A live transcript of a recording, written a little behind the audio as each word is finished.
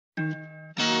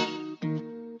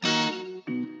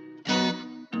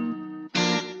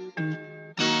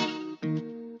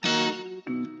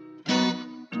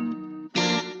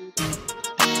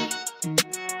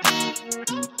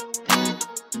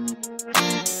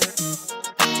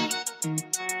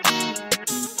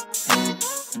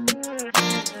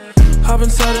Hop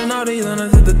inside an Audi, then I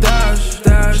hit the dash.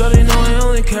 Shawty know I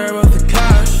only care about the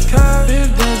cash.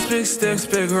 Big dance, big sticks,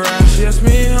 big rash. She asked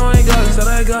me how I got it, said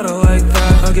I got it like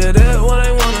that. I get it when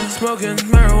I wanna, smoking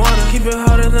marijuana. Keep it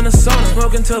hotter than a sauna,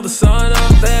 smoking till the sun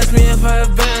up. They asked me if I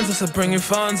have bands, I said bring your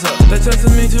funds up. They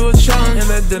texted me to a challenge and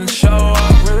they didn't show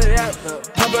up. Where they at though?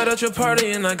 Hop out at your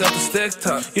party and I got the stick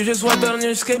tucked. You just wiped out on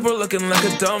your skateboard looking like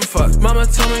a dumb fuck. Mama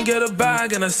told me get a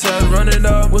bag and I said run it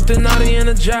up. With the naughty and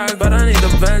a jag, but I need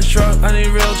a bench truck. I need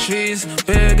real cheese,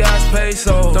 big ass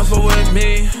peso. Don't fuck with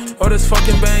me or this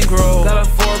fucking bankroll. Got a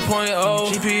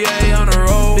 4.0 GPA on the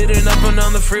road. Beating up and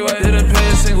down the freeway, didn't pay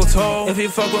a single toll. If you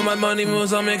fuck with my money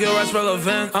moves, I'll make it rest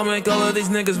relevant. I'll make all of these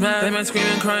niggas mad. They might scream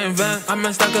and cry and vent. I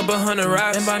might stack up 100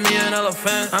 racks and buy me an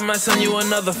elephant. I might send you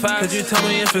another fact. Could you tell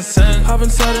me if it's sent? Hop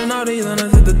inside an Audi, then I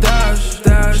hit the dash.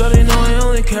 Shawty know I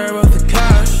only care about the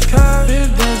cash.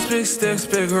 Big dance, big sticks,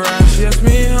 big rash. She asked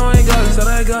me how I got it, said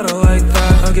I got it like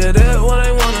that. I get it when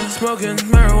I wanna, smoking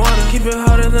marijuana. Keep it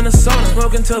hotter than a sauna,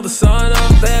 smoking till the sun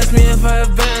up. They asked me if I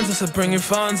have bands, I said bring your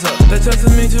funds up. They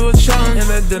texted me to a challenge and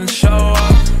they didn't show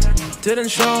up. Didn't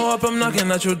show up, I'm knocking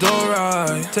at your door,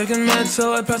 right? Taking meds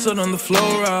till I pass out on the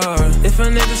floor, right? If a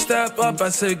nigga step up, I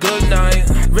say goodnight.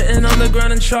 Written on the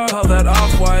ground in chalk, all that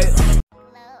off-white.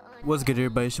 What's good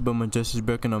everybody, it's your boy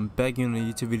MyJoysticksBroke and I'm back in a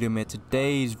YouTube video, man.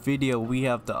 Today's video we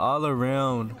have the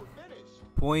all-around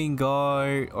point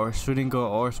guard or shooting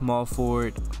guard or small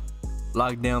forward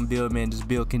lockdown build, man. This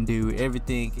build can do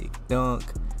everything. It can dunk,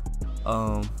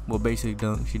 well, basic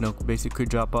dunks, you know, basic quick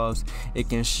drop-offs. It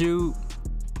can shoot,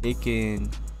 it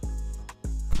can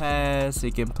pass,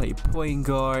 it can play point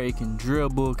guard, it can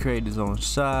dribble, create its own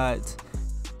shots,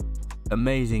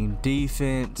 amazing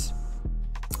defense.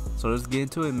 So let's get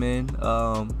into it, man.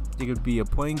 It could be a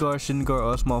point guard, shooting guard,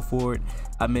 or a small forward.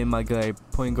 I made my guy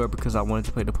point guard because I wanted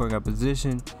to play the point guard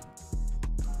position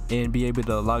and be able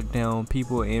to lock down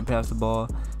people and pass the ball.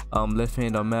 Left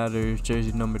hand don't matter,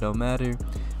 jersey number don't matter.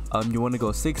 You want to go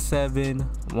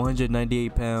 6'7",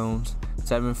 198 pounds,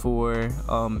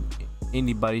 7'4",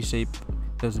 any body shape,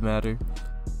 doesn't matter.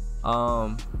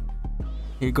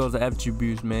 Here goes the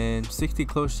attributes, man. 60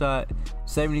 close shot,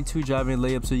 72 driving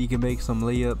layups so you can make some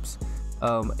layups,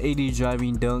 80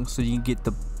 driving dunks so you can get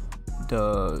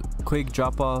the quick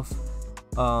drop off,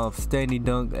 standing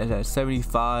dunk at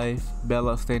 75, bail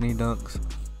out standing dunks.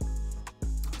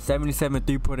 77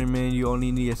 3-pointer, man. You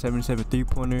only need a 77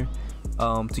 3-pointer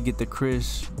to get the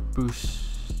Chris Boucher,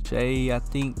 I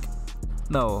think.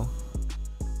 No,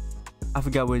 I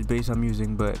forgot which base I'm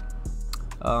using, but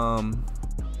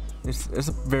it's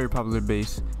a very popular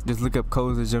base. Just look up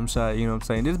Cole's jump shot, you know what I'm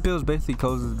saying? This build is basically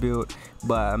Cole's build,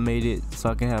 but I made it so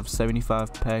I can have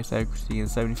 75 pass accuracy and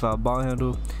 75 ball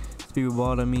handle, speed with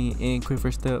ball, and quick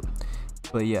first step.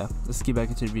 But yeah, let's get back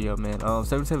into the video, man.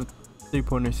 77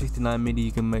 3-pointer, 69 midi.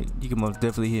 You can most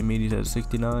definitely hit midis at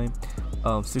 69.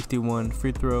 61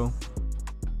 free throw,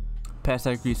 pass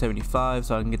accuracy 75,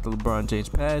 so I can get the LeBron James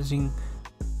passing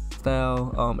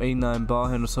style. 89 ball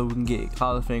handle, so we can get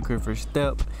Hall of Fame quick first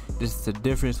step. This is the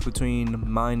difference between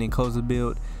mine and Koza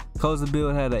build. Koza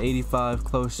build had an 85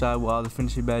 close shot with all the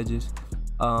finishing badges.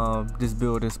 This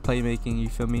build is playmaking, you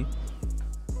feel me?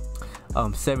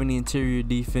 70 interior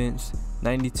defense,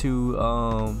 92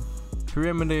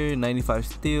 perimeter, 95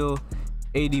 steal,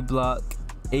 80 block,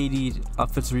 80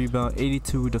 offensive rebound,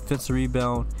 82 defensive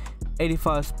rebound,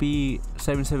 85 speed,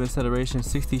 77 acceleration,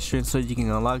 60 strength so you can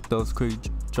unlock those quick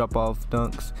drop off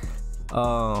dunks.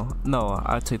 No,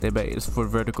 I take that back, it's for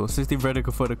vertical. 60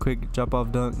 vertical for the quick drop off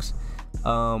dunks,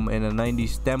 and a 90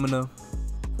 stamina.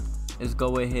 Let's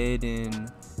go ahead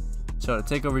and show the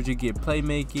takeovers. You get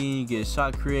playmaking, you get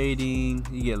shot creating,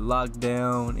 you get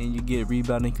lockdown, and you get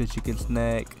rebounding because you can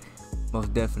snag,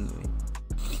 most definitely.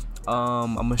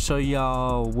 I'm gonna show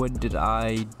y'all what did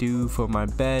I do for my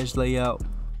badge layout.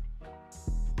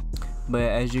 But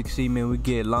as you can see, man, we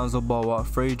get Lonzo Ball, Walt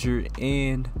Frazier,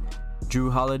 and Drew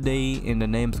Holiday, and the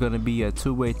name's gonna be a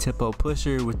two-way tempo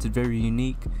pusher, which is very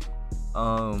unique.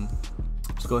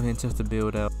 Let's go ahead and test the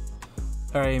build out.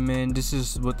 Alright, man, this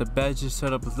is what the badges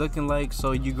setup is looking like.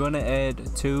 So you're gonna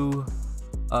add 2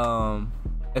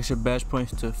 extra badge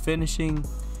points to finishing,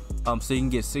 so you can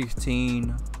get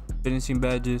 16 finishing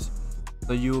badges.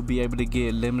 So you will be able to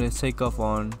get limited takeoff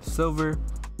on silver.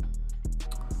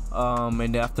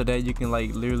 And after that you can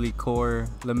like literally core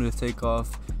limited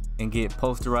takeoff and get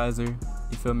posterizer,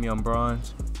 you feel me, on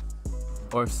bronze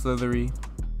or slithery,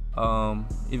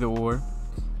 either or.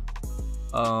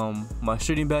 My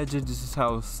shooting badges, this is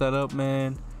how it's set up,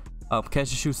 man. Catch and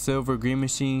shoot silver, green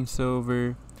machine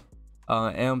silver,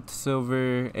 amped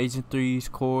silver, agent 3's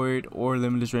cord, or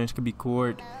limitless range could be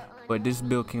cord, but this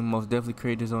build can most definitely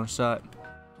create his own shot.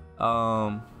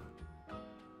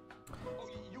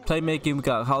 Playmaking, we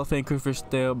got Hall of Fame Christopher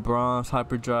Stale, bronze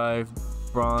hyperdrive,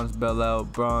 bronze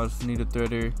bailout, bronze needle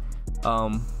threader,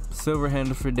 silver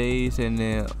handle for days, and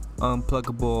then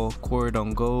unpluggable cord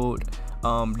on gold.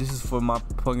 This is for my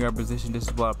point guard position. This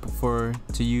is what I prefer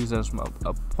to use as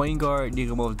a point guard. You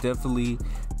can most definitely,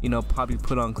 you know, probably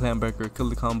put on clambacker,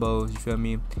 killer combos, you feel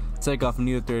me, take off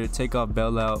needle threader, take off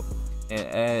bailout, and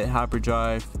add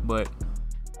hyperdrive. But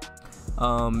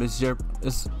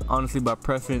it's honestly by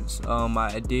preference.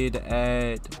 I did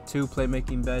add 2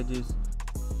 playmaking badges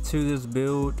to this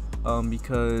build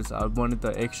because I wanted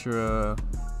the extra,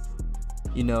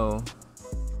 you know,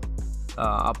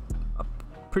 I'm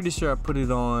pretty sure I put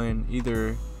it on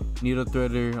either needle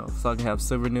threader, so I can have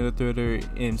silver needle threader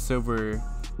and silver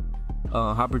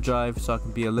hyperdrive, so I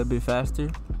can be a little bit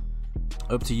faster.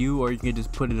 Up to you, or you can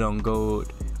just put it on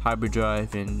gold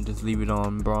hyperdrive and just leave it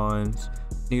on bronze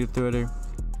needle threader.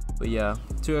 But yeah,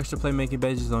 2 extra playmaking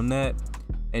badges on that,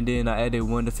 and then I added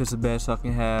 1 defensive badge so I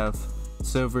can have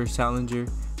silver challenger,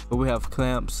 but we have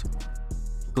clamps,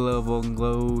 glove on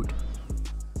gold,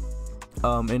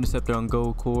 interceptor on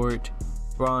gold cord,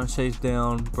 bronze chase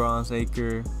down, bronze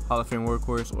anchor, Hall of Fame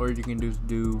workhorse, or you can just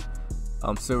do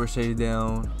silver chase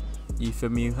down, you feel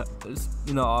me? It's,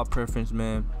 you know, all preference,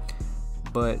 man.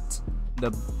 But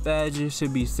the badges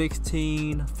should be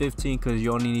 16, 15, because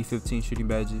you only need 15 shooting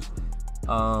badges,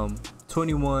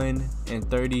 21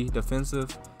 and 30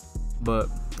 defensive, but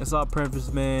it's all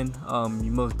preference, man.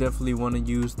 You most definitely want to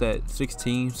use that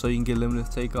 16 so you can get limitless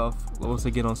takeoff once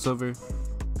again on silver.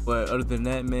 But other than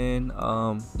that, man,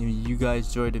 if you guys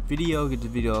enjoyed the video, give the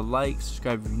video a like,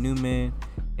 subscribe if you're new, man,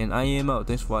 and I am out.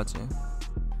 Thanks for watching.